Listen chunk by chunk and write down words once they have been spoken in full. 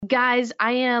Guys,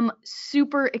 I am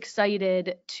super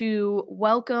excited to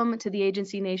welcome to the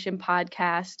Agency Nation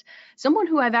podcast someone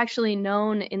who I've actually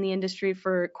known in the industry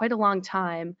for quite a long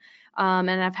time, and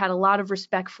I've had a lot of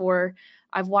respect for.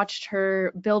 I've watched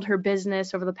her build her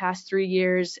business over the past 3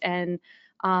 years, and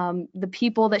the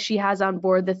people that she has on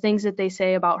board, the things that they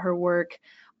say about her work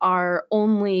are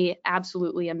only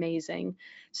absolutely amazing.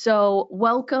 So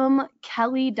welcome,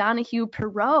 Kelly Donahue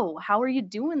Perot. How are you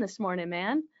doing this morning,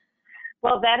 man?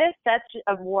 Well, that is such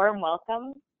a warm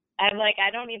welcome. I'm like,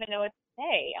 I don't even know what to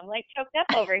say. I'm like choked up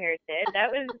over here, Sid. That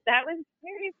was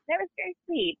very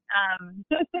sweet.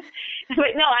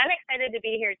 But no, I'm excited to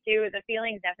be here too. The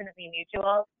feeling's definitely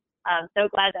mutual. So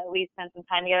glad that we spent some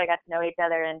time together, got to know each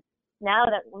other, and now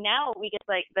we get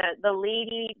like the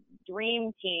lady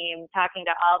dream team talking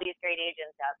to all these great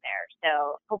agents out there.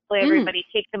 So hopefully everybody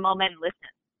takes a moment and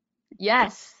listens.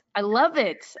 Yes, I love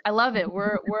it. I love it.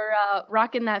 We're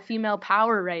rocking that female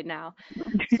power right now.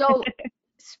 So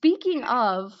speaking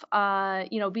of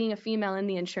being a female in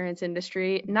the insurance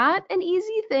industry, not an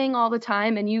easy thing all the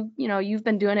time, and you've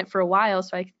been doing it for a while,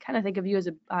 so I kind of think of you as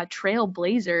a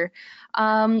trailblazer.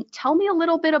 Tell me a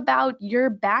little bit about your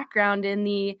background in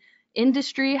the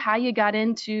industry, how you got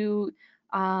into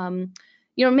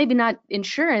maybe not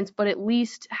insurance, but at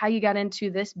least how you got into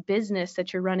this business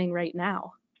that you're running right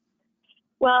now.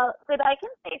 Well, so I can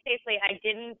say safely, I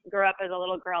didn't grow up as a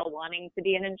little girl wanting to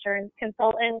be an insurance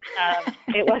consultant.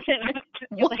 It wasn't.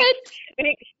 What?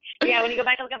 When you go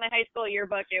back and look at my high school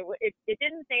yearbook, it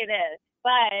didn't say this.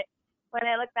 But when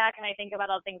I look back and I think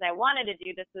about all the things I wanted to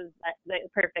do, this was the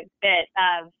perfect fit.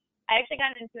 I actually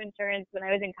got into insurance when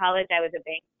I was in college. I was a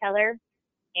bank teller.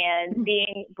 And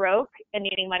being broke and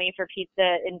needing money for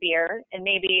pizza and beer and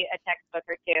maybe a textbook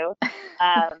or two,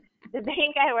 the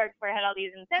bank I worked for had all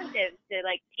these incentives to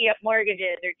like tee up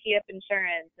mortgages or tee up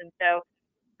insurance. And so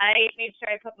I made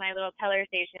sure I put my little teller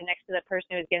station next to the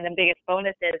person who was getting the biggest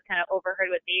bonuses, kind of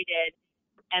overheard what they did.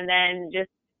 And then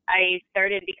I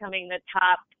started becoming the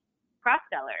top cross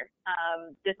seller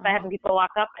just by having people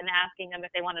walk up and asking them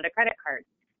if they wanted a credit card.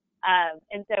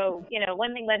 And so,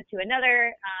 one thing led to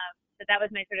another. But that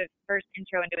was my sort of first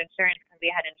intro into insurance because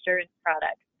we had insurance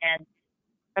products. And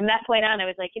from that point on, I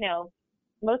was like,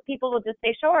 most people will just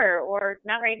say sure or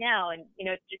not right now. And,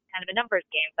 it's just kind of a numbers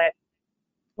game. But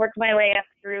worked my way up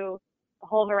through a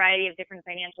whole variety of different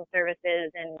financial services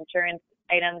and insurance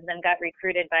items, then got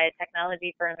recruited by a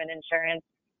technology firm in insurance,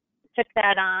 took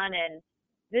that on. And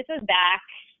this is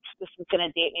going to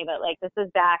date me, but this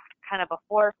is back kind of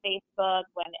before Facebook,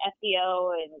 when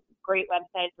SEO and great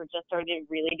websites were just started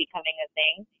really becoming a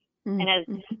thing. And as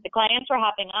the clients were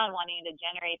hopping on wanting to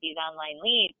generate these online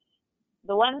leads,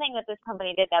 the one thing that this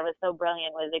company did that was so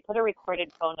brilliant was they put a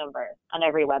recorded phone number on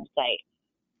every website.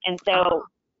 And so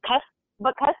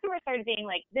customers started being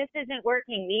like, this isn't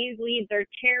working. These leads are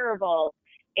terrible.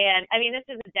 And I mean, this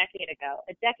is a decade ago.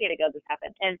 This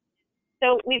happened. And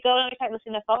so we'd go and we start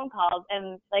listening to phone calls,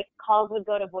 and calls would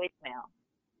go to voicemail.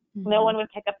 No one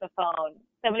would pick up the phone.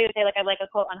 Somebody would say I'd like a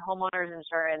quote on homeowners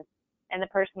insurance, and the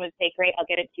person would say, great, I'll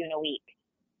get it to you in a week.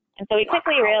 And so we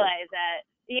quickly realized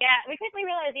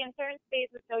the insurance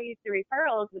space was so used to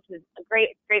referrals, which was a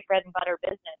great bread and butter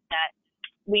business, that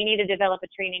we need to develop a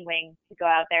training wing to go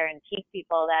out there and teach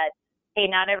people that, hey,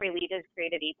 not every lead is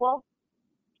created equal.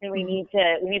 And we need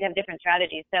to have different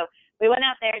strategies. So we went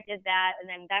out there, did that, and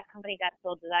then that company got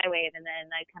sold to Zywave, and then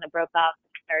I kind of broke off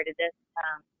and started this.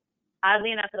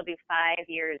 Oddly enough, it'll be 5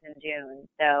 years in June.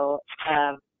 So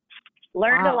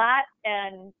learned a lot,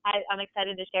 and I'm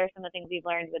excited to share some of the things we've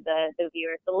learned with the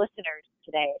viewers, the listeners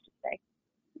today, I should say.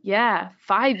 Yeah,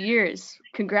 5 years.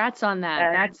 Congrats on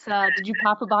that. That's did you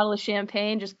pop a bottle of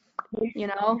champagne? Just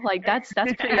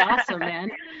that's pretty awesome,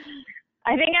 man.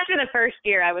 I think after the first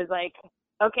year, I was like,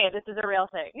 okay, this is a real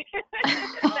thing.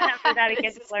 And then after that, it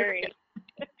gets blurry.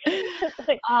 Okay,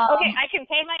 I can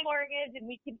pay my mortgage and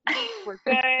we can eat. We're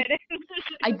good.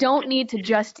 I don't need to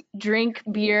just drink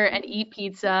beer and eat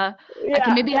pizza. Yeah. I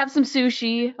can maybe have some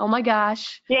sushi. Oh my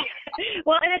gosh. Yeah.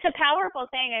 Well, and it's a powerful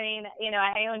thing. I mean,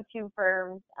 I own two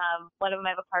firms. One of them I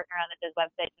have a partner on that does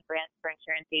websites and brands for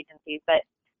insurance agencies. But,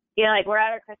 we're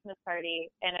at our Christmas party,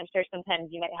 and I'm sure sometimes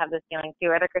you might have this feeling too.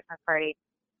 We're at a Christmas party.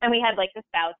 And we had the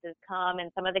spouses come, and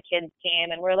some of the kids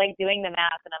came, and we're doing the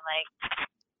math, and I'm like,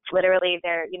 literally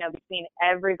there, between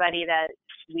everybody that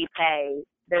we pay,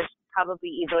 there's probably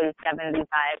easily 75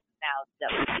 mouths that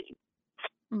we feed.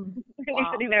 And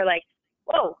you're sitting there like,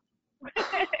 whoa,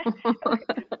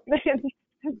 this is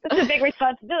a big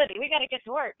responsibility. We got to get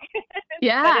to work.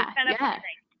 Yeah. But it's been a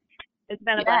blessing. It's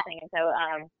been a blessing. And so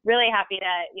really happy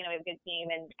that, we have a good team,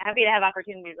 and happy to have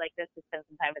opportunities like this to spend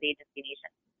some time with Agency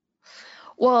Nation.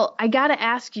 Well, I gotta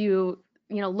ask you,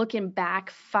 looking back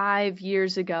 5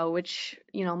 years ago, which,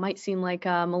 might seem like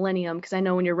a millennium, because I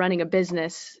know when you're running a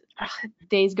business,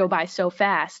 days go by so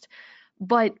fast.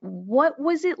 But what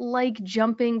was it like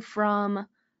jumping from,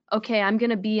 okay, I'm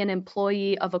gonna be an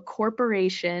employee of a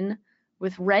corporation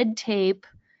with red tape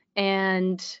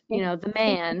and, the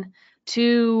man,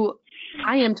 to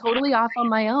I am totally off on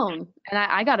my own and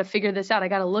I got to figure this out. I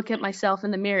got to look at myself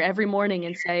in the mirror every morning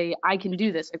and say, I can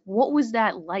do this. Like, what was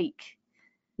that like?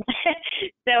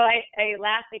 So I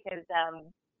laugh because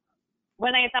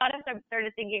when I thought of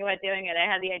started thinking about doing it,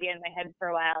 I had the idea in my head for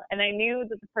a while, and I knew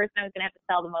that the person I was going to have to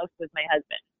sell the most was my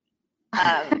husband.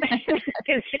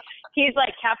 Because he's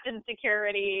like Captain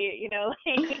Security,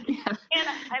 like, Yeah. and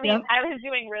I mean, Yep. I was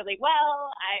doing really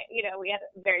well. We had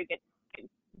a very good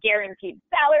guaranteed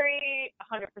salary,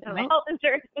 100% of my Yep. health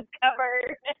insurance was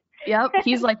covered. Yep.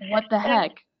 He's like, what the And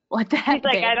heck? What the he's heck,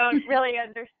 like, I babe? don't really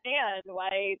understand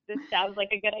why this sounds like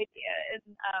a good idea.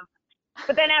 And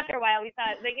but then after a while, we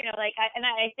thought, like,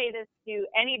 I say this to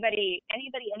anybody, any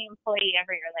employee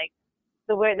ever. You're like,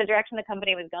 the direction the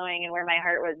company was going and where my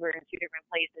heart was were in two different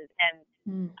places. And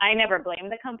Mm, I never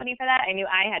blamed the company for that. I knew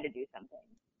I had to do something.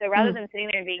 So rather mm, than sitting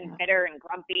there and being yeah. bitter and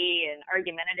grumpy and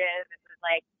argumentative, it was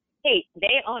like, hey,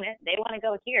 they own it. They want to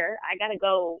go here. I got to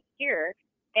go here.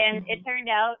 And it Mhm. turned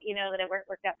out, that it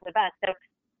worked out for the best. So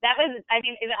that was, I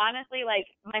mean, it honestly, like,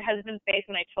 my husband's face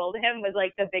when I told him was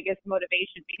like the biggest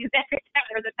motivation, because every time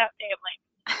there was a tough day, I'm like,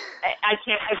 I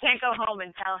can't go home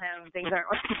and tell him things aren't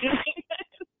working.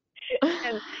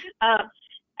 and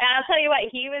and I'll tell you what,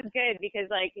 he was good, because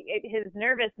like his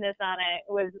nervousness on it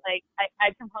was like,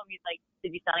 I'd come home, he's like,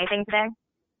 did you sell anything today?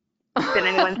 Did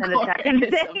anyone send a check in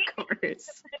today? Of course.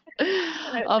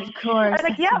 And Of I course. was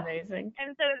like, That's yep. amazing.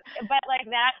 And so, but like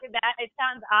that it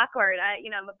sounds awkward.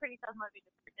 I'm a pretty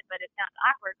self-motivated person, but it sounds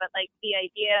awkward. But like the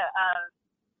idea of,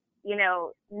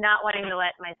 not wanting to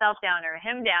let myself down or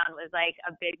him down was like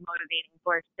a big motivating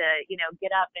force to,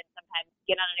 get up and sometimes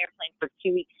get on an airplane for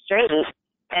 2 weeks straight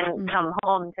and Mm, come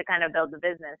home to kind of build the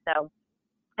business. So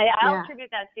I'll yeah. attribute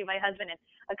that to my husband. And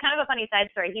a kind of a funny side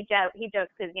story. He jokes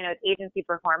because, it's Agency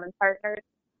Performance Partners.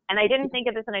 And I didn't think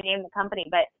of this when I named the company,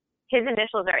 but his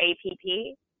initials are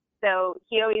APP. So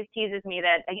he always teases me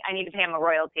that I need to pay him a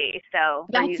royalty.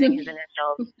 So for That's using his amazing.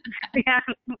 initials. Yeah.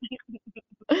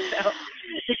 So,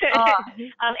 Uh,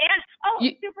 and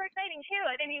you, super exciting too.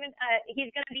 I didn't even,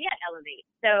 he's going to be at Elevate.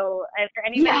 So for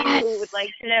anybody who would yes.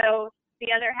 like to know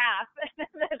the other half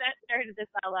that started this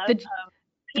all up, The the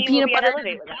he will peanut be at butter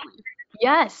Elevate and with us. jelly.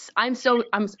 Yes,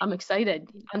 I'm excited.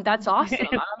 That's awesome.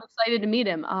 I'm excited to meet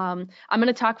him. I'm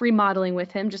gonna talk remodeling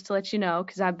with him just to let you know,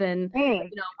 because I've been, Mm,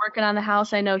 working on the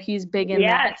house. I know he's big in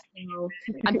yes, that, so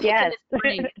I'm picking yes. his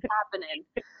brain. It's happening.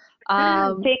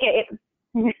 Um, Take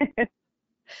it.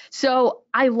 so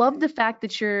I love the fact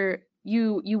that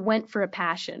you went for a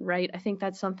passion, right? I think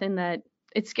that's something that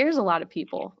it scares a lot of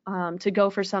people, to go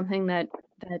for something that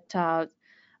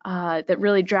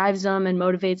really drives them and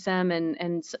motivates them,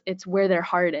 and it's where their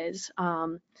heart is.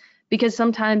 Because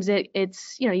sometimes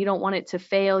it's you don't want it to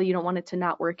fail, you don't want it to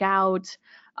not work out,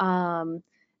 um,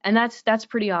 and that's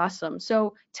pretty awesome.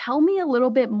 So tell me a little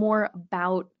bit more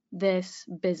about this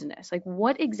business. Like,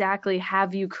 what exactly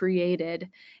have you created,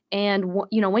 and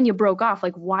when you broke off,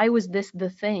 like, why was this the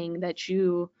thing that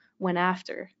you went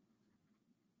after?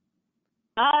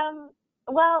 Um,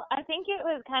 well, I think it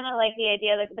was kind of like the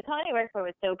idea that the company I worked for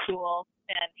was so cool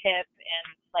and hip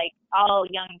and like all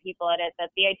young people at it,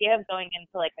 that the idea of going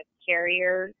into like a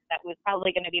carrier that was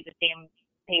probably going to be the same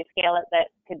pay scale that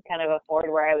could kind of afford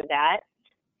where I was at,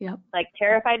 Yep. like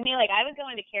terrified me. Like I was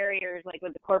going to carriers like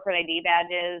with the corporate ID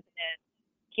badges and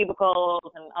cubicles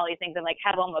and all these things, and like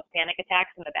have almost panic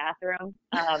attacks in the bathroom.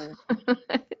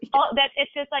 That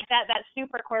it's just like that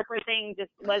super corporate thing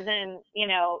just wasn't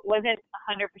 100%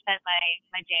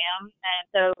 my jam. And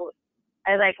so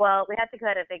I was like, well, we have to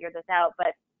kind of figure this out.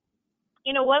 But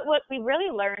what we really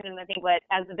learned, and I think what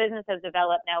as the business has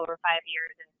developed now over 5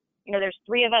 years, and there's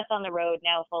three of us on the road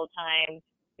now full time.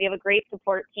 We have a great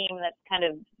support team that's kind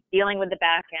of dealing with the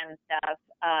back end stuff,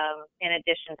 in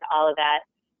addition to all of that.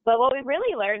 But what we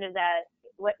really learned is that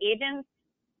what agents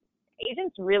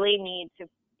really need to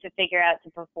figure out to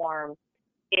perform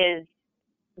is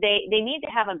they need to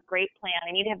have a great plan.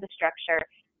 They need to have the structure,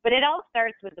 but it all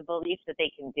starts with the belief that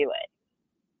they can do it.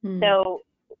 Hmm. So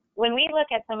when we look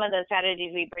at some of the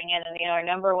strategies we bring in, and our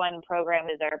number one program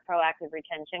is our proactive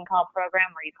retention call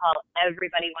program, where you call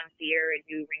everybody once a year and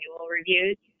do renewal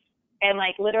reviews. And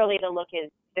like literally the look is,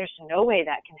 there's no way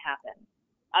that can happen.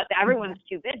 Everyone's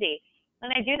too busy.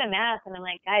 And I do the math and I'm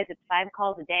like, guys, it's 5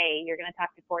 calls a day. You're going to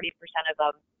talk to 40% of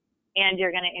them. and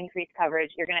you're going to increase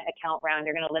coverage, you're going to account round,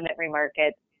 you're going to limit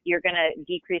remarkets, you're going to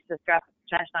decrease the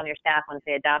stress on your staff once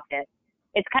they adopt it.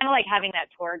 It's kind of like having that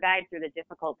tour guide through the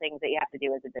difficult things that you have to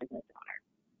do as a business owner.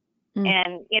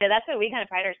 And, that's what we kind of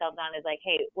pride ourselves on is like,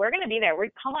 hey, we're going to be there. We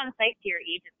come on site to your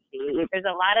agency. There's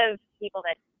a lot of people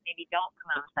that maybe don't come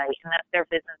on site, and that's their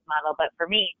business model. But for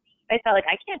me, I felt like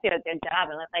I can't do a good job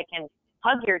unless I can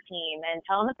hug your team and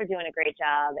tell them that they're doing a great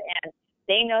job. And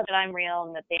they know that I'm real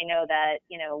and that they know that,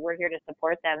 we're here to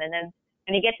support them. And then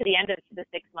when you get to the end of the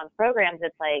 6-month programs,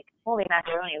 it's like, holy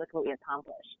macaroni, look what we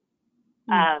accomplished.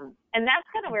 And that's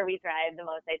kind of where we thrive the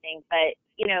most, I think. But,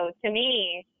 to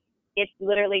me, it's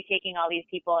literally taking all these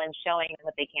people and showing them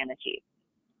what they can achieve.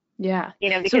 Yeah.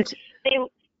 Because they,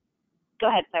 go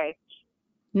ahead, sorry.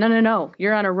 No.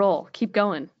 You're on a roll. Keep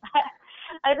going.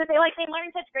 I was going to say, like, they learn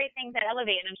such great things at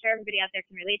Elevate, and I'm sure everybody out there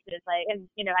can relate to this. Like, and,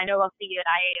 I know I'll see you at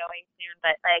IAOA soon,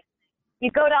 but, like, you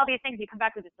go to all these things, you come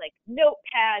back with this, like,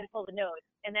 notepad full of notes,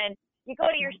 and then you go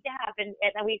to your staff, and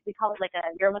we call it, like,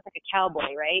 you're almost like a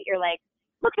cowboy, right? You're like,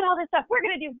 look at all this stuff. We're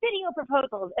going to do video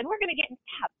proposals, and we're going to get in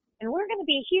apps, and we're going to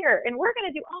be here, and we're going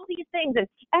to do all these things, and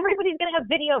everybody's going to have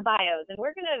video bios, and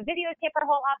we're going to videotape our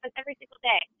whole office every single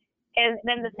day. And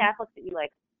then the staff looks at you like,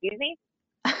 excuse me?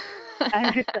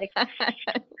 I'm just like,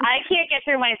 I can't get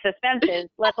through my suspenses,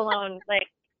 let alone, like,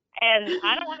 and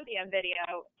I don't want to be on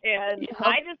video, and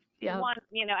I just want,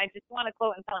 I just want to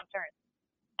quote and sell insurance.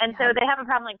 And so they have a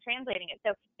problem, like, translating it.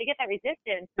 So they get that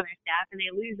resistance from their staff, and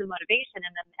they lose the motivation,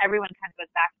 and then everyone kind of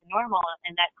goes back to normal,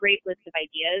 and that great list of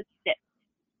ideas sits.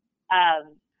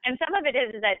 And some of it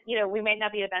is that, we might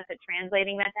not be the best at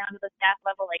translating that down to the staff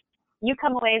level. Like, you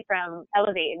come away from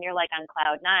Elevate, and you're, like, on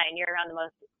cloud 9. You're around the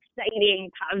most exciting,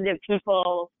 positive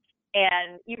people,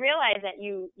 and you realize that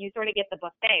you sort of get the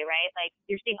buffet, right? Like,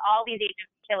 you're seeing all these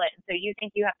agents kill it, and so you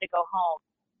think you have to go home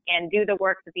and do the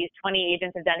work that these 20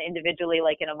 agents have done individually,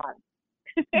 like, in a month.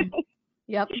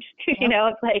 Yep.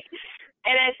 It's like,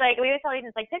 and it's like, we would tell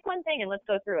agents, like, pick one thing and let's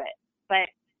go through it. But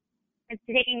it's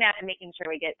taking that and making sure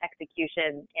we get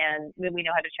execution, and when we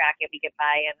know how to track it, we get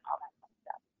buy-in, all that fun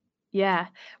stuff. Yeah.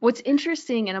 What's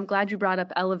interesting, and I'm glad you brought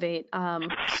up Elevate,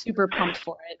 super pumped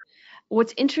for it.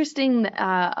 What's interesting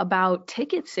about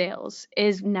ticket sales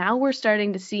is now we're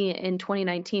starting to see in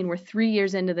 2019, we're 3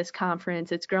 years into this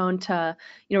conference. It's grown to,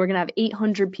 we're going to have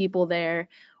 800 people there.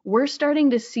 We're starting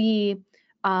to see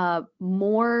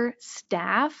more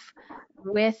staff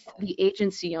with the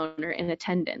agency owner in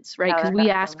attendance, right? Because we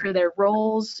ask for their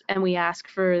roles and we ask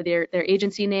for their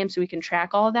agency name so we can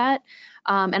track all that.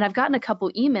 And I've gotten a couple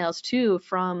emails too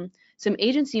from some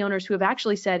agency owners who have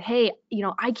actually said, hey,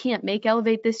 I can't make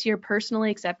Elevate this year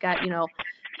personally because I've got,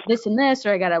 this and this,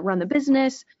 or I got to run the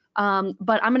business.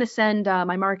 But I'm going to send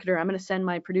my marketer, I'm going to send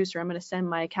my producer, I'm going to send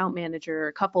my account manager,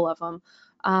 a couple of them.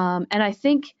 And I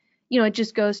think, it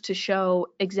just goes to show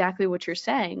exactly what you're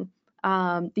saying.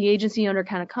 The agency owner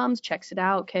kind of comes, checks it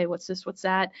out. Okay, what's this, what's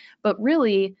that? But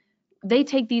really, they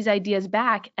take these ideas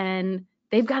back and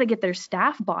they've got to get their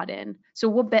staff bought in. So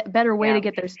what better way to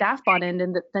get their staff bought in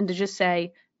than to just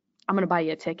say, I'm going to buy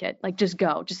you a ticket. Like, just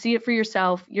go. Just see it for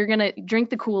yourself. You're going to drink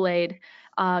the Kool-Aid,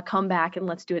 come back, and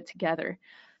let's do it together.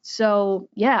 So,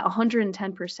 yeah,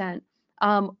 110%.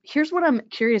 Here's what I'm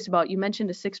curious about. You mentioned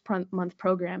a 6-month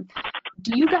program.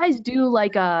 Do you guys do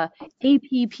like a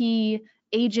APP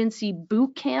agency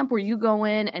boot camp where you go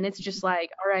in and it's just like,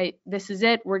 all right, this is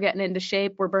it. We're getting into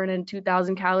shape. We're burning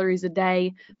 2,000 calories a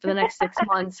day for the next 6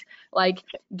 months. Like,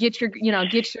 get your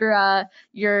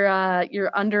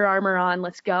Under Armour on.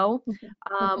 Let's go.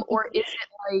 Or is it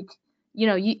like,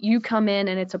 you come in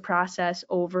and it's a process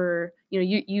over,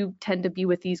 you tend to be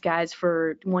with these guys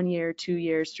for 1 year, 2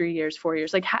 years, 3 years, 4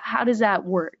 years. Like, how does that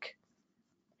work?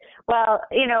 Well,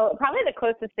 probably the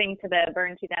closest thing to the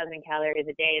burn 2,000 calories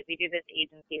a day is we do this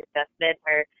agency assessment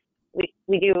where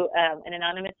we do an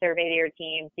anonymous survey to your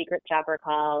team, secret shopper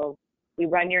calls. We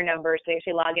run your numbers, so you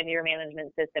actually log into your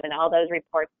management system, and all those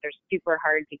reports are super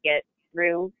hard to get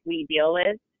through. We deal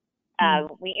with.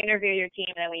 We interview your team,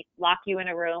 and then we lock you in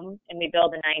a room, and we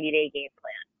build a 90-day game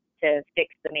plan to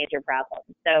fix the major problems.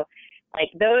 So,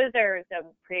 like, those are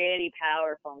some pretty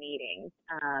powerful meetings.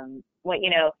 When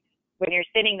you're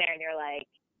sitting there and you're like,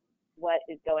 what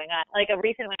is going on? Like, a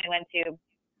recent one I went to,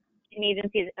 an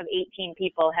agency of 18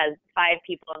 people has 5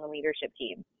 people on the leadership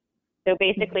team. So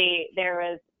basically there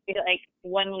was like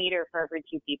one leader for every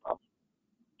 2 people.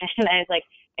 And I was like,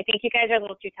 I think you guys are a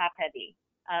little too top heavy.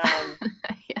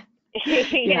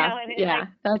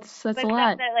 That's a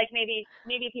lot. That, like, maybe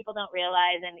people don't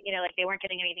realize, and, like, they weren't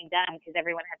getting anything done because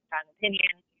everyone had strong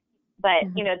opinions. But,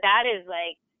 that is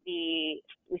like we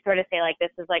sort of say, like, this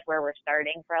is like where we're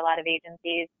starting for a lot of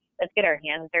agencies. let's get our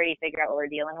hands dirty, figure out what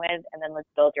we're dealing with, and then let's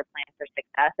build your plan for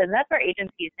success. And that's where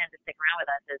agencies tend to stick around with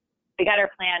us is we got our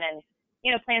plan and,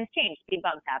 plans change, speed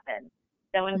bumps happen.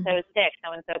 So-and-so is sick,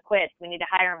 so-and-so quits, we need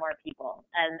to hire more people.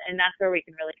 And that's where we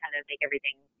can really kind of make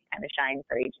everything kind of shine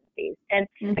for agencies. And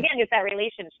again, it's that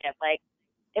relationship. Like,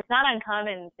 it's not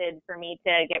uncommon, Sid, for me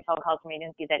to get phone calls from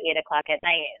agencies at 8 o'clock at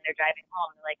night and they're driving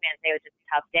home. They're like, man, today was just a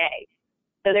tough day.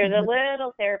 So there's a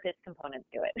little therapist component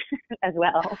to it as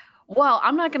well. Well,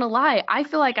 I'm not going to lie. I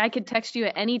feel like I could text you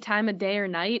at any time of day or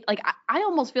night. Like, I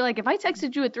almost feel like if I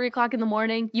texted you at 3 o'clock in the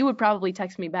morning, you would probably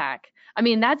text me back. I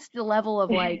mean, that's the level of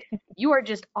like, you are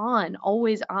just on,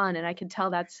 always on. And I can tell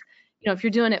that's, if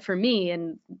you're doing it for me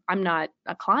and I'm not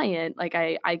a client, like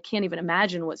I can't even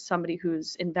imagine what somebody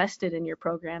who's invested in your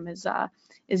program is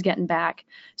getting back.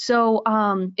 So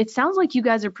it sounds like you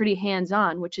guys are pretty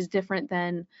hands-on, which is different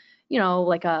than,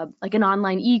 like an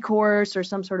online e-course or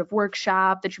some sort of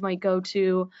workshop that you might go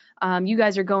to. You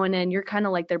guys are going in, you're kind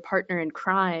of like their partner in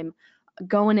crime,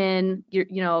 going in, you're,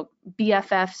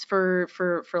 BFFs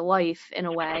for life in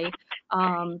a way.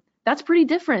 That's pretty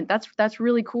different. That's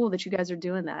really cool that you guys are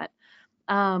doing that.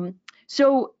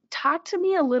 So talk to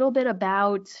me a little bit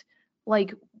about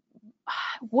like,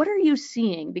 what are you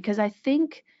seeing? Because I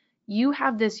think you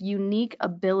have this unique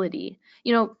ability.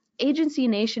 Agency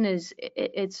Nation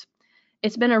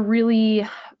it's been a really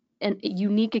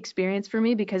unique experience for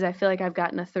me because I feel like I've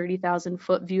gotten a 30,000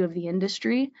 foot view of the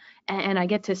industry and I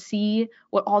get to see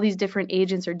what all these different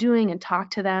agents are doing and talk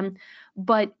to them.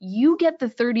 But you get the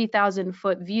 30,000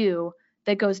 foot view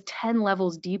that goes 10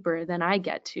 levels deeper than I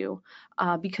get to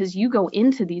because you go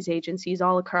into these agencies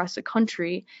all across the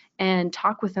country and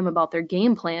talk with them about their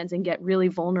game plans and get really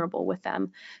vulnerable with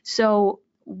them. So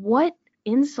what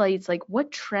insights, like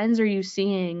what trends are you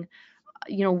seeing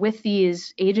with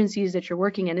these agencies that you're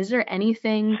working in? Is there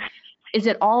anything, is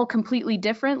it all completely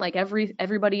different? Like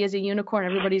everybody is a unicorn,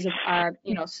 everybody's a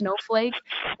snowflake,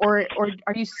 or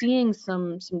are you seeing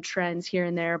some trends here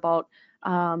and there about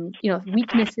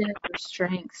weaknesses or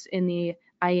strengths in the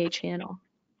IA channel?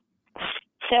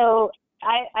 So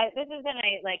this has been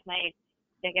my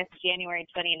January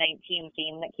 2019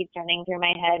 theme that keeps running through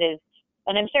my head is,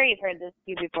 and I'm sure you've heard this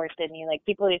too before, Sydney, like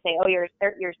people who say, oh, your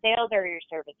sales or your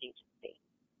service agency.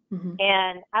 Mm-hmm.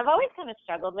 And I've always kind of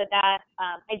struggled with that.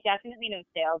 I definitely know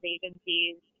sales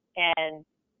agencies,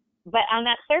 but on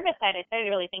that service side, I started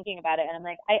really thinking about it, and I'm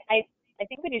like, I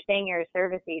think when you're saying you're a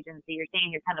service agency, you're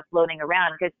saying you're kind of floating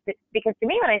around because to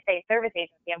me, when I say service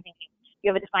agency, I'm thinking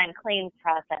you have a defined claims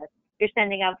process, you're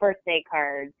sending out birthday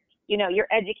cards, you're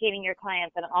educating your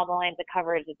clients on all the lines of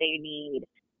coverage that they need.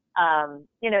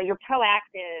 You're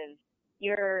proactive.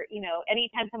 You're,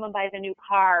 anytime someone buys a new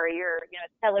car, you're,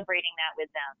 celebrating that with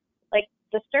them. Like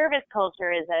the service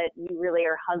culture is that you really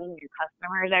are hugging your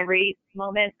customers every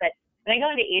moment. But when I go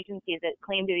into agencies that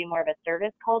claim to be more of a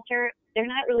service culture, they're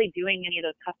not really doing any of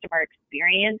those customer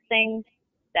experience things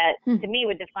that to me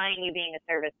would define you being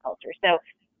a service culture. So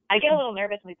I get a little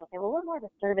nervous when people say, well, we're more of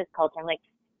a service culture. I'm like,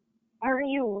 are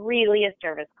you really a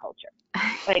service culture?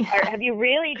 Like, have you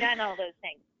really done all those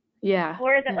things? Yeah.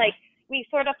 Or is it like we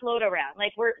sort of float around?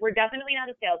 Like we're definitely not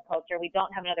a sales culture. We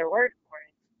don't have another word for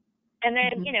it. And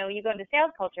then, you go into sales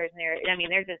cultures and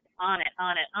they're just on it.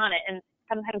 And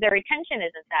sometimes their retention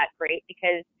isn't that great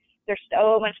because there's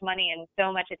so much money and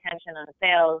so much attention on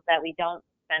sales that we don't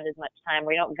spend as much time.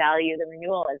 We don't value the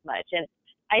renewal as much. And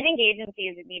I think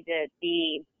agencies need to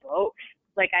be both.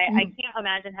 Like I can't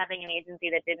imagine having an agency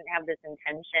that didn't have this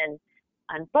intention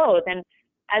on both. And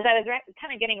as I was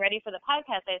kind of getting ready for the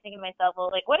podcast, I was thinking to myself,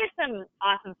 well, like, what are some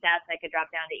awesome stats I could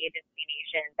drop down to Agency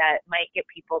Nation that might get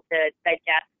people to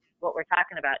digest what we're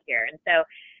talking about here? And so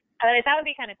what I thought would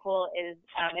be kind of cool is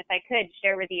if I could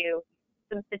share with you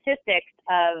some statistics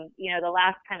of, the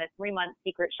last kind of 3-month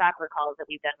secret shopper calls that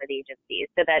we've done with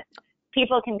agencies so that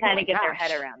people can kind of get their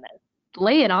head around this.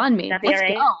 Lay it on me. Let's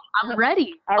right? go. I'm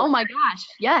ready. Oh my gosh.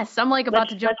 Yes. I'm like about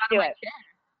to jump out of my chair.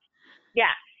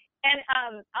 Yeah. And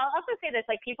I'll also say this,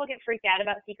 like people get freaked out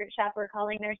about secret shopper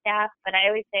calling their staff, but I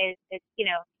always say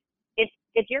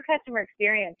it's your customer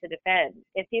experience to defend.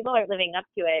 If people are living up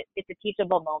to it, it's a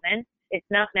teachable moment. It's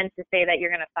not meant to say that you're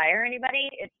going to fire anybody.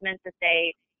 It's meant to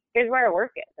say, here's where our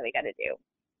work is that we got to do.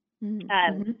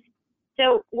 Mm-hmm.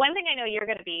 So one thing I know you're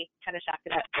going to be kind of shocked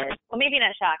about, well, maybe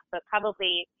not shocked, but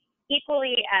probably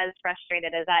equally as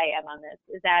frustrated as I am on this,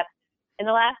 is that in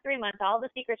the last 3 months, all the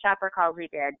secret shopper calls we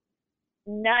did,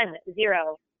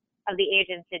 zero of the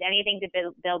agents did anything to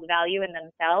build value in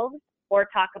themselves or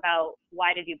talk about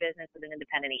why to do business with an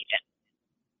independent agent.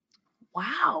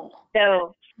 Wow.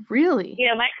 So really,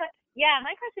 my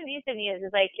question to you, Sydney, is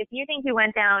like, if you think you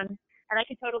went down And I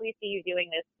could totally see you doing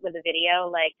this with a video,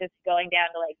 like just going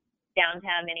down to like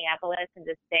downtown Minneapolis and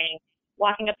just saying,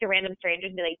 walking up to random strangers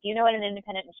and be like, do you know what an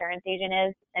independent insurance agent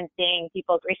is? And seeing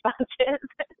people's responses.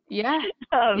 Yeah.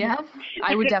 um, Yeah.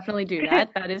 I would definitely do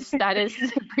that. That is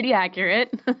pretty accurate.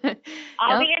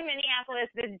 I'll Yep. be in Minneapolis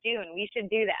this June. We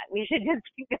should do that. We should just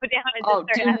go down and Oh,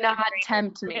 just do start asking not strangers.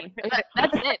 tempt me.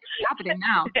 That's it. It's happening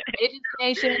now. Agency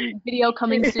Nation video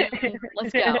coming soon.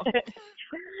 Let's go.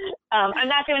 I'm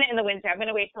not doing it in the winter. I'm going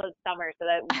to wait till it's summer so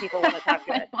that people want to talk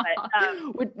to us.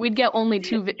 But We'd get only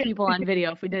two people on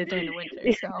video if we did it during the winter.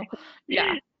 So,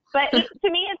 yeah. But to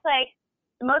me, it's like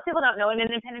most people don't know what an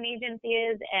independent agency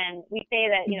is, and we say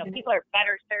that people are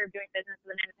better served doing business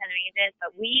with an independent agent,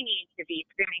 but we need to be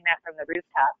screaming that from the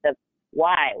rooftops of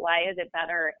why is it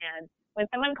better? And when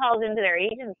someone calls into their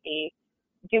agency,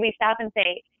 do we stop and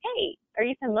say, hey, are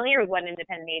you familiar with what an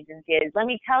independent agency is? Let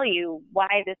me tell you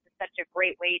why this is such a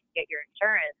great way to get your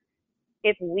insurance.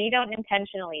 If we don't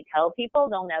intentionally tell people,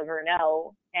 they'll never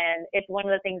know. And it's one of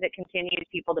the things that continues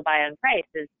people to buy on price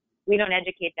is we don't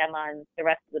educate them on the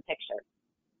rest of the picture.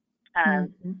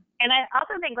 And I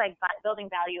also think like building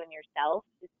value in yourself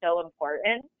is so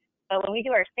important. But when we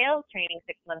do our sales training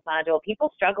 6-month module,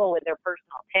 people struggle with their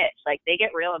personal pitch. Like they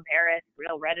get real embarrassed,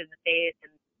 real red in the face.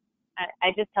 And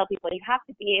I just tell people you have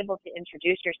to be able to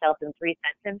introduce yourself in 3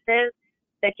 sentences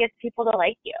that gets people to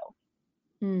like you.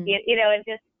 And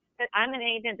just, I'm an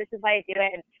agent. This is why I do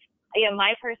it. And,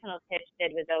 my personal pitch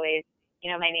was always,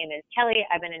 my name is Kelly.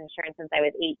 I've been in insurance since I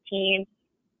was 18.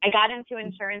 I got into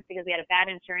insurance because we had a bad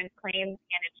insurance claim,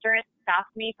 and insurance stopped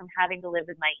me from having to live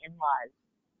with my in-laws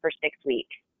for 6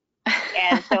 weeks.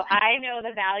 And so I know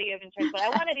the value of insurance. What I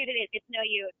want to do today is get to know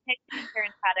you, pick some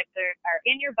insurance products that are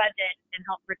in your budget and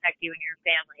help protect you and your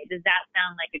family. Does that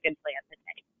sound like a good plan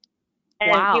today? And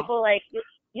Wow. people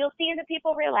you'll see that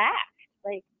people relax.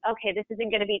 Like, okay, this isn't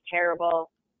going to be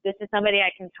terrible. This is somebody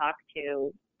I can talk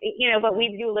to. But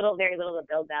we do very little to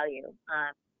build value,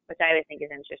 which I always think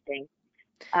is interesting.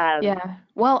 Yeah.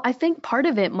 Well, I think part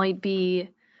of it might be,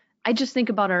 I just think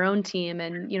about our own team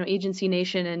and, Agency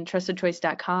Nation and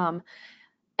TrustedChoice.com,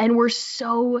 and we're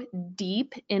so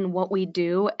deep in what we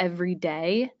do every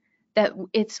day that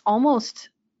it's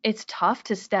tough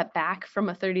to step back from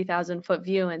a 30,000 foot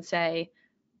view and say,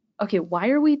 okay,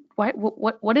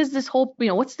 what is this whole,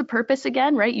 what's the purpose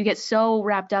again, right? You get so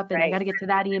wrapped up in, I got to get to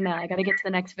that email, I got to get to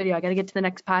the next video, I got to get to the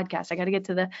next podcast, I got to get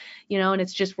to the, and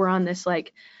it's just, we're on this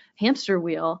like hamster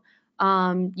wheel.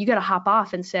 You got to hop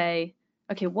off and say,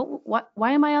 okay,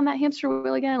 why am I on that hamster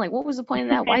wheel again? Like, what was the point of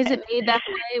that? Why is it made that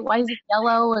way? Why is it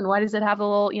yellow? And why does it have a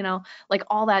little, like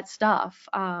all that stuff?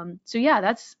 So yeah,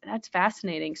 that's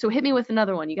fascinating. So hit me with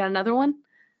another one. You got another one?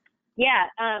 Yeah.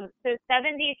 So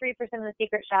 73% of the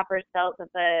secret shoppers felt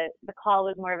that the call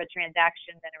was more of a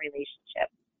transaction than a relationship.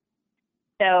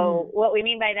 So what we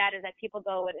mean by that is that people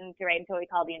go into what we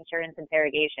call the insurance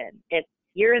interrogation. It's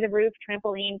you're the roof,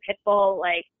 trampoline, pit bull,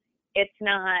 like it's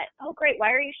not, oh great,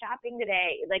 why are you shopping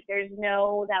today? Like there's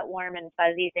no that warm and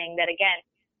fuzzy thing that again,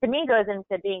 to me goes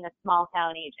into being a small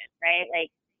town agent, right?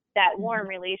 Like that warm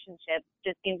relationship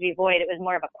just seems to be void. It was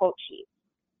more of a quote sheet.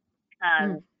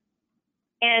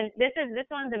 And this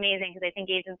one's amazing because I think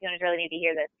agency owners really need to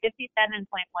hear this.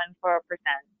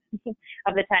 57.14%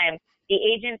 of the time, the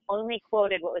agent only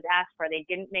quoted what was asked for. They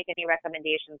didn't make any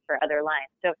recommendations for other lines.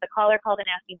 So if the caller called in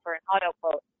asking for an auto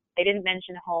quote, they didn't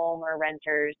mention home or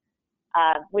renters,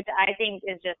 which I think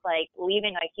is just like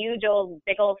leaving a big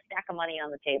old stack of money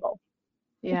on the table.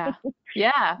 Yeah.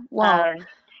 Yeah. Well,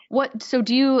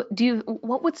 do you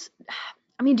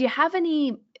have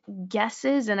any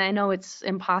guesses, and I know it's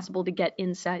impossible to get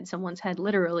inside someone's head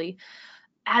literally,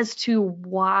 as to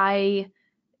why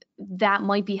that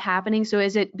might be happening? So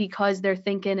is it because they're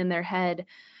thinking in their head,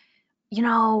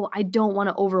 I don't want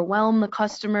to overwhelm the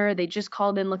customer. They just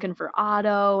called in looking for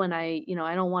auto, and I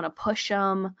don't want to push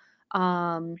them.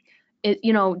 Like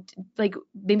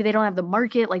maybe they don't have the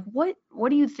market. Like what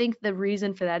do you think the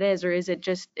reason for that is? Or is it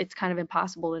just, it's kind of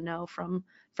impossible to know from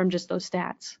just those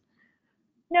stats?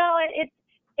 No,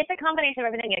 it's a combination of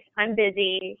everything. I'm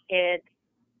busy. It's,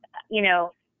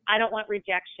 I don't want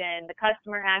rejection. The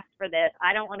customer asked for this.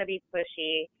 I don't want to be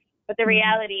pushy. But the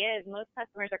reality is most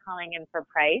customers are calling in for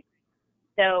price.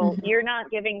 So you're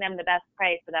not giving them the best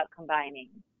price without combining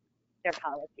their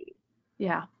policies.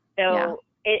 Yeah. So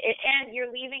and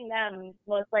you're leaving them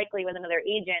most likely with another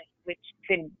agent, which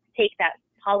could take that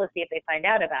policy if they find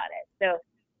out about it. So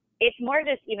it's more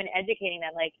just even educating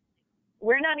them. Like,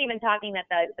 we're not even talking that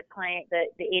the client,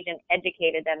 the agent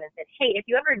educated them and said, hey, if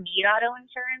you ever need auto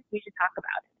insurance, we should talk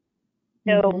about it.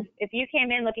 So if you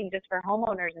came in looking just for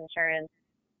homeowners insurance,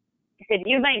 I said,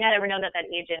 you might not ever know that that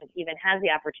agent even has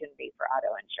the opportunity for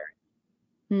auto insurance.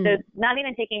 Hmm. So not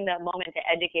even taking the moment to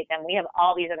educate them, we have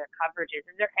all these other coverages.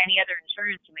 Is there any other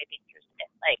insurance you might be interested in?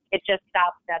 Like, it just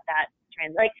stops at that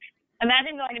trans. Like,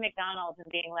 imagine going to McDonald's and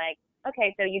being like,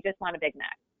 okay, so you just want a Big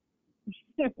Mac.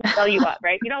 Sell you up,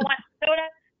 right? You don't want soda.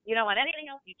 You don't want anything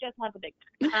else. You just want the Big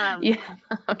Mac. Yeah.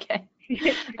 Okay.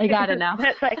 I got it now.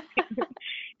 That's like,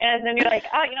 and then you're like,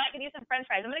 oh, you know, I could use some French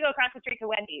fries. I'm gonna go across the street to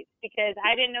Wendy's because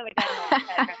I didn't know McDonald's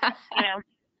had French fries. You know.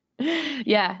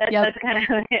 Yeah. That's kind of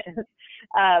how it is.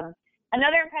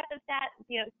 Another impressive stat,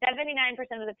 you know,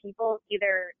 79% of the people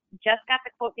either just got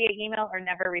the quote via email or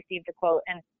never received a quote,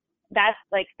 and that's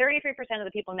like 33% of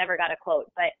the people never got a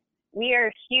quote. But we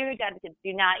are huge advocates.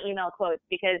 Do not email quotes,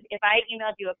 because if I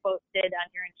emailed you a quote, Sid, on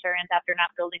your insurance after not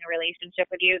building a relationship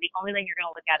with you, the only thing you're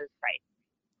going to look at is price.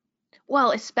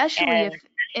 Well,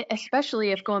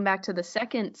 especially if going back to the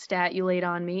second stat you laid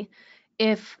on me,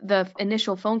 if the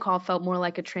initial phone call felt more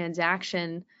like a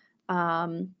transaction,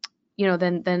 than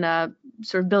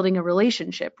sort of building a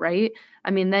relationship, right?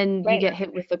 I mean, then you get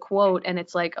hit with the quote and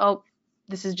it's like, oh,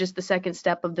 this is just the second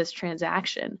step of this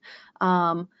transaction.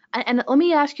 And let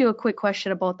me ask you a quick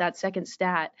question about that second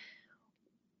stat.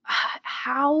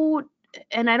 How,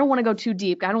 and I don't want to go too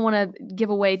deep. I don't want to give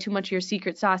away too much of your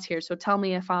secret sauce here. So tell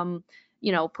me if I'm,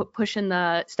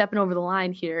 stepping over the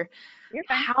line here. You're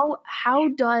fine.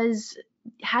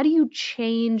 How do you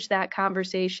change that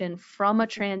conversation from a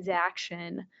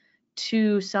transaction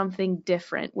to something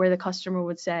different where the customer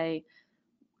would say,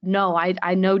 no,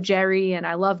 I know Jerry and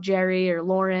I love Jerry or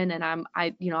Lauren and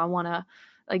I want to,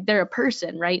 like, they're a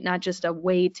person, right? Not just a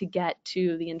way to get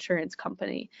to the insurance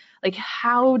company. Like,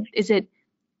 how is it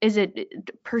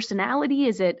personality?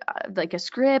 Is it like a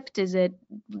script? Is it,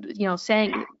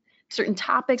 saying certain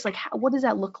topics? Like, what does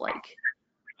that look like?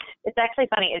 It's actually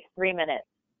funny. It's 3 minutes.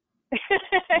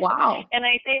 Wow. And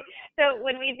I say, so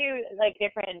when we do like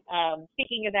different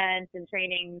speaking events and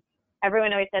trainings,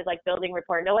 everyone always says like building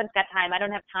rapport. No one's got time. I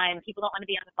don't have time. People don't want to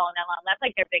be on the phone that long. That's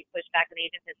like their big pushback with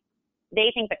agents is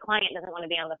they think the client doesn't want to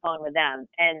be on the phone with them.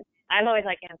 And I'm always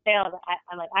like in sales,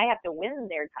 I'm like, I have to win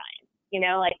their time. You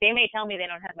know, like they may tell me they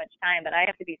don't have much time, but I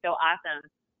have to be so awesome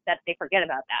that they forget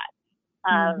about that.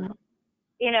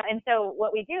 And so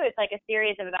what we do is like a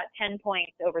series of about 10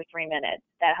 points over 3 minutes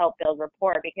that help build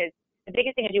rapport, because the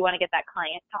biggest thing is you want to get that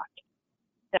client talking.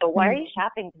 So why are you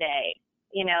shopping today?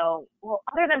 Well,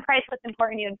 other than price, what's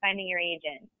important to you in finding your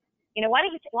agent? Why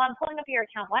don't you, while I'm pulling up your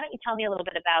account, why don't you tell me a little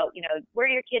bit about, where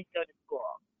your kids go to school?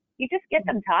 You just get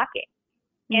them talking.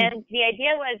 And the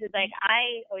idea is like,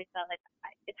 I always felt like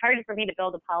it's harder for me to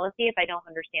build a policy if I don't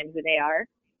understand who they are.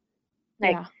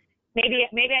 Like,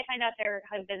 maybe I find out their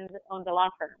husband owns a law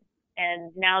firm,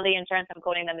 and now the insurance I'm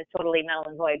quoting them is totally null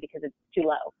and void because it's too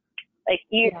low. Like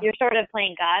you're sort of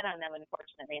playing God on them,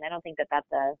 unfortunately, and I don't think that's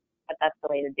the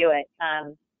way to do it.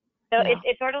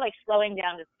 It's sort of like slowing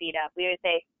down to speed up. We always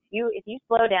say, if you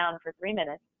slow down for 3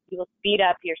 minutes, you will speed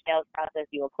up your sales process.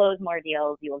 You will close more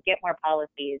deals. You will get more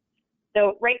policies.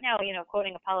 So right now,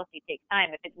 quoting a policy takes time.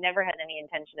 If it never had any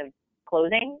intention of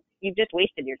closing, you've just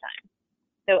wasted your time.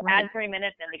 So add 3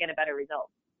 minutes and to get a better result.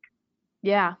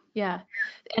 Yeah.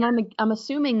 And I'm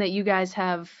assuming that you guys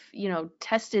have,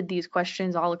 tested these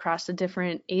questions all across the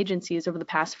different agencies over the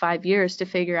past 5 years to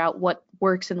figure out what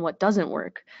works and what doesn't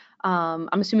work. I'm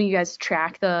assuming you guys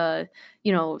track the,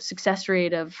 success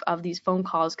rate of these phone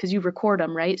calls because you record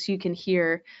them, right? So you can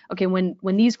hear, okay, when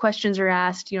these questions are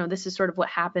asked, this is sort of what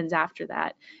happens after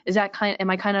that. Am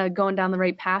I kind of going down the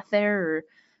right path there, or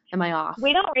am I off?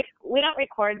 We don't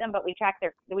record them, but we track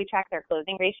their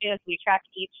closing ratios. We track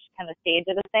each kind of stage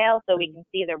of the sale, so we can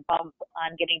see their bump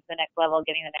on getting to the next level,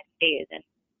 getting the next phase. And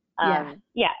I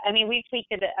mean, we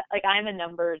tweaked it. Like, I'm a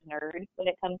numbers nerd when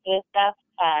it comes to this stuff,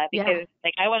 because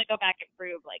like I want to go back and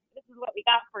prove like this is what we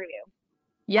got for you.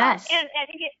 Yes. And I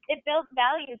think it builds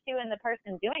value too in the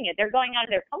person doing it. They're going out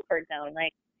of their comfort zone.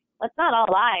 Like, let's not all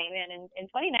lie, man. In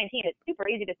 2019, it's super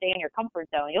easy to stay in your comfort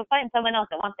zone. You'll find someone else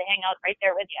that wants to hang out right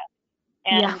there with you.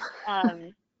 And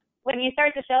when you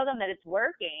start to show them that it's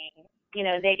working,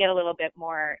 they get a little bit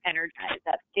more energized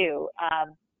up too.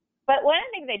 But one of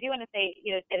the things I do want to say,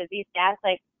 is these stats,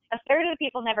 like a third of the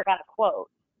people never got a quote.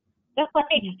 Just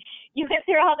like you went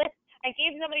through all this. I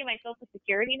gave somebody my social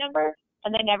security number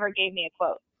and they never gave me a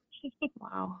quote.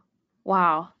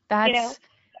 Wow. That's,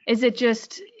 is it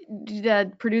just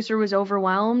the producer was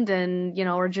overwhelmed and,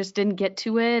 or just didn't get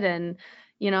to it and,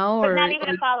 but or not even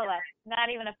a follow-up.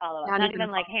 Not even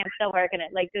like, hey, I'm still working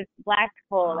it. Like this black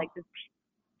hole, like this,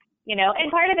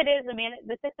 and part of it is,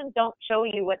 the systems don't show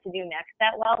you what to do next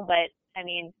that well, but I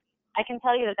mean, I can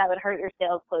tell you that would hurt your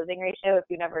sales closing ratio if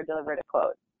you never delivered a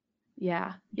quote.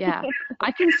 Yeah, yeah.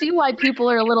 I can see why people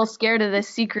are a little scared of this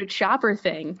secret shopper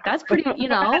thing. That's pretty,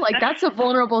 like that's a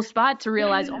vulnerable spot to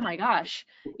realize, oh my gosh,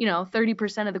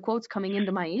 30% of the quotes coming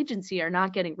into my agency are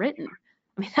not getting written.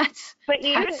 I mean, But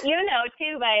you that's know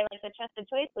too, by like the trusted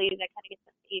choice leads that kind of gets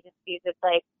into agencies. It's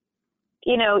like,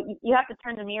 you have to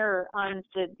turn the mirror on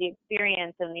to the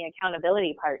experience and the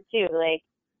accountability part too. Like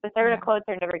the third of quotes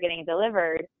are never getting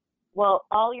delivered. Well,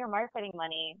 all your marketing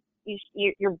money,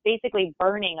 you're basically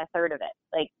burning a third of it.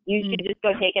 Like you should just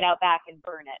go take it out back and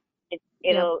burn it.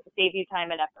 It'll save you time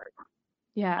and effort.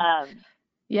 Yeah.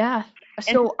 Yeah.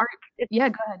 So go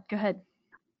ahead.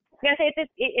 I was gonna say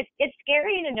it's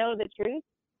scary to know the truth,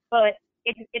 but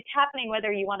it's happening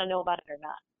whether you want to know about it or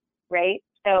not, right?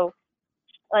 So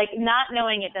like not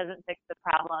knowing it doesn't fix the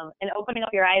problem, and opening up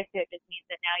your eyes to it just means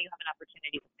that now you have an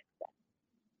opportunity to fix it.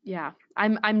 Yeah,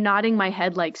 I'm nodding my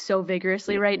head like so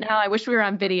vigorously right now. I wish we were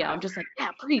on video. I'm just like, yeah,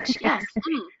 preach, yes.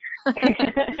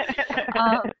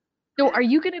 So are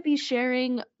you going to be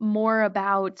sharing more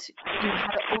about how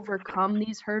to overcome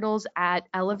these hurdles at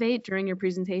Elevate during your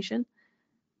presentation?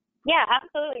 Yeah,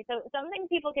 absolutely. So something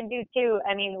people can do too.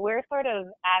 I mean, we're sort of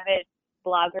avid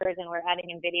bloggers, and we're adding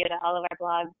in video to all of our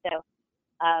blogs. So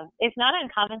it's not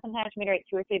uncommon sometimes for me to write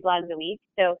 2 or 3 blogs a week.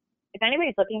 So if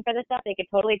anybody's looking for this stuff, they could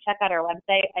totally check out our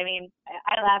website. I mean,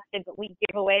 I laughed it, but we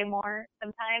give away more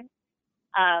sometimes.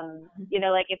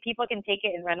 Like if people can take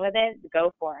it and run with it,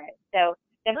 go for it. So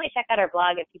definitely check out our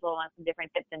blog if people want some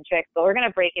different tips and tricks. But we're going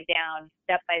to break it down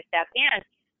step by step. And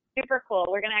super cool,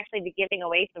 we're going to actually be giving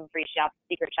away some free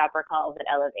secret shopper calls at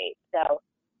Elevate. So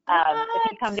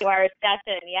if you come to our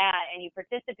session, and you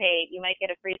participate, you might get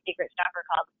a free secret shopper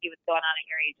call to see what's going on at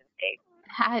your agency.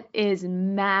 That is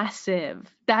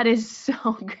massive. That is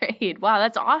so great. Wow,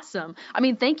 that's awesome. I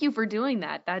mean, thank you for doing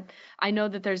that. I know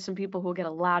that there's some people who will get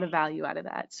a lot of value out of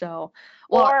that. So,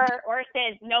 or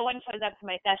says no one shows up to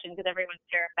my session because everyone's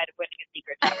terrified of winning a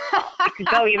secret shopper call. It could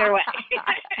go either way.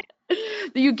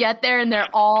 You get there and they're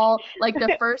all like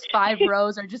the first 5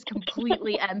 rows are just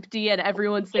completely empty and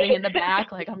everyone's sitting in the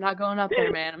back like, I'm not going up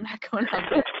there, man. I'm not going up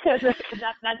there.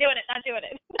 Not doing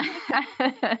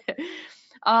it.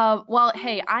 Well,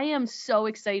 hey, I am so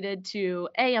excited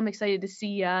I'm excited to see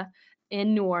you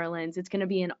in New Orleans. It's going to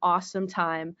be an awesome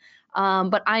time.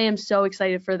 But I am so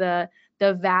excited for the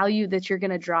value that you're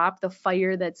going to drop, the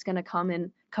fire that's going to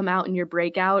come out in your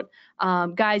breakout.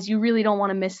 Guys, you really don't want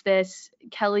to miss this.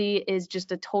 Kelly is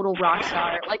just a total rock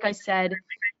star. Like I said,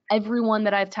 everyone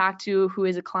that I've talked to who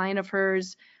is a client of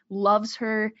hers loves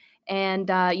her. And,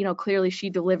 clearly she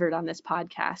delivered on this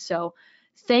podcast. So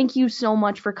thank you so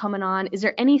much for coming on. Is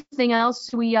there anything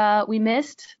else we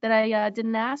missed that I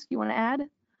didn't ask? You want to add?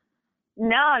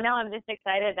 No, I'm just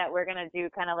excited that we're going to do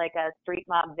kind of like a street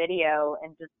mob video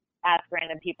and just ask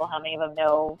random people how many of them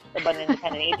know what an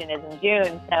independent agent is in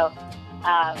June. So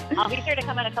I'll be sure to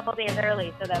come in a couple days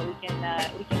early so that we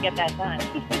can get that done.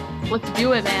 Let's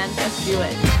do it, man. Let's do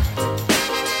it.